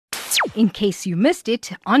in case you missed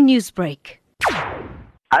it on Newsbreak.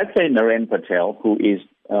 I'd say Naren Patel, who is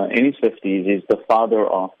in his 50s, is the father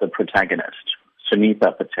of the protagonist,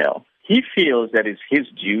 Sunitha Patel. He feels that it's his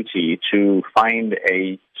duty to find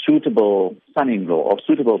a suitable son-in-law or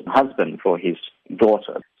suitable husband for his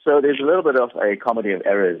daughter. So there's a little bit of a comedy of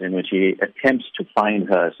errors in which he attempts to find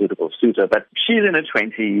her a suitable suitor, but she's in her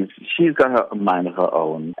 20s, she's got her mind of her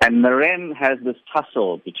own. And Naren has this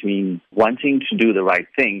tussle between wanting to do the right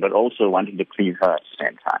thing, but also wanting to please her at the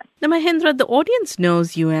same time. Now, Mahendra, the audience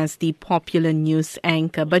knows you as the popular news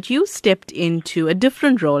anchor, but you stepped into a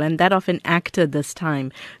different role, and that of an actor this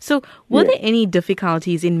time. So were there any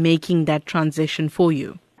difficulties in making that transition for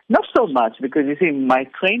you? Not so much, because you see, my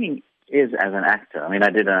training is as an actor. I mean, I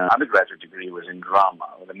did an undergraduate degree, was in drama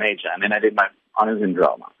with a major, and then I did my honors in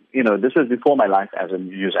drama. You know, this was before my life as a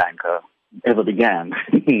news anchor ever began.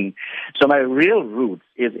 So my real roots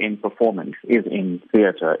is in performance, is in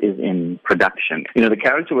theater, is in production. You know, the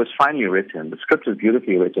character was finally written, the script was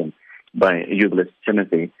beautifully written by Jubilee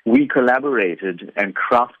Timothy. We collaborated and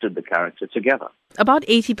crafted the character together. About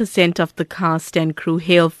 80% of the cast and crew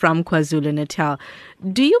hail from KwaZulu-Natal.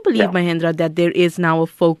 Do you believe, Mahendra, that there is now a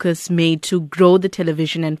focus made to grow the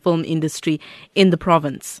television and film industry in the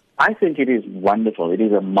province? I think it is wonderful. It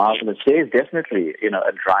is a marvelous. There is definitely,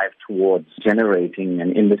 a drive towards generating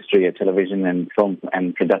an industry, a television and film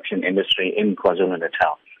and production industry in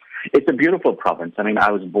KwaZulu-Natal. It's a beautiful province. I mean,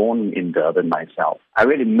 I was born in Durban myself. I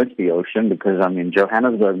really miss the ocean because I'm in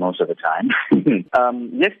Johannesburg most of the time.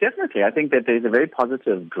 Yes, definitely. I think that there's a very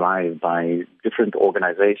positive drive by different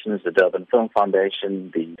organizations, the Durban Film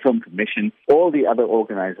Foundation, the Film Commission, all the other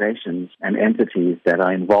organizations and entities that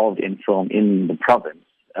are involved in film in the province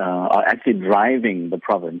are actually driving the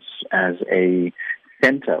province as a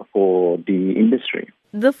center for the industry.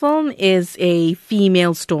 The film is a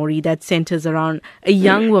female story that centers around a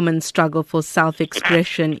young woman's struggle for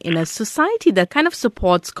self-expression in a society that kind of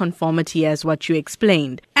supports conformity, as what you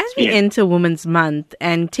explained. As we enter Women's Month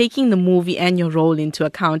and taking the movie and your role into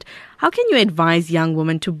account, how can you advise young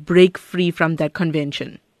women to break free from that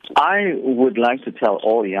convention? I would like to tell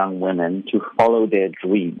all young women to follow their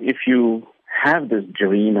dream. If you have this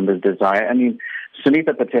dream and this desire, I mean,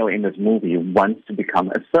 Sunitha Patel in this movie wants to become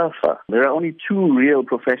a surfer. There are only 2 real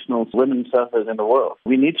professional women surfers in the world.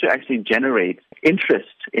 We need to actually generate interest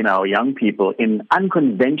in our young people in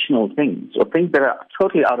unconventional things or things that are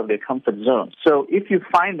totally out of their comfort zone. So if you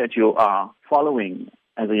find that you are following,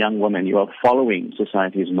 as a young woman, you are following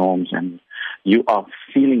society's norms and you are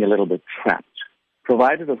feeling a little bit trapped,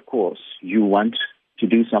 provided, of course, you want to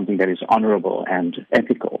do something that is honorable and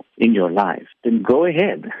ethical in your life, then go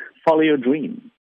ahead, follow your dream.